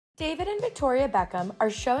David and Victoria Beckham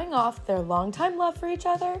are showing off their longtime love for each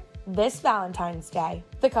other this Valentine's Day.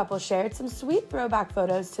 The couple shared some sweet throwback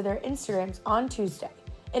photos to their Instagrams on Tuesday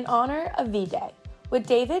in honor of V-Day, with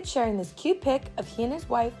David sharing this cute pic of he and his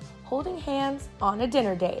wife holding hands on a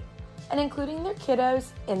dinner date and including their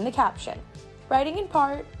kiddos in the caption, writing in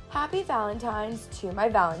part, "Happy Valentine's to my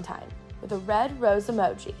Valentine," with a red rose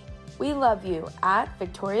emoji. "We love you," at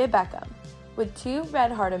Victoria Beckham, with 2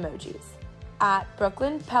 red heart emojis, at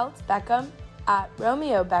Brooklyn Peltz Beckham, at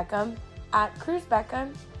Romeo Beckham, at Cruz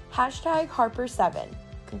Beckham, #Harper7,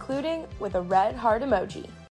 concluding with a red heart emoji.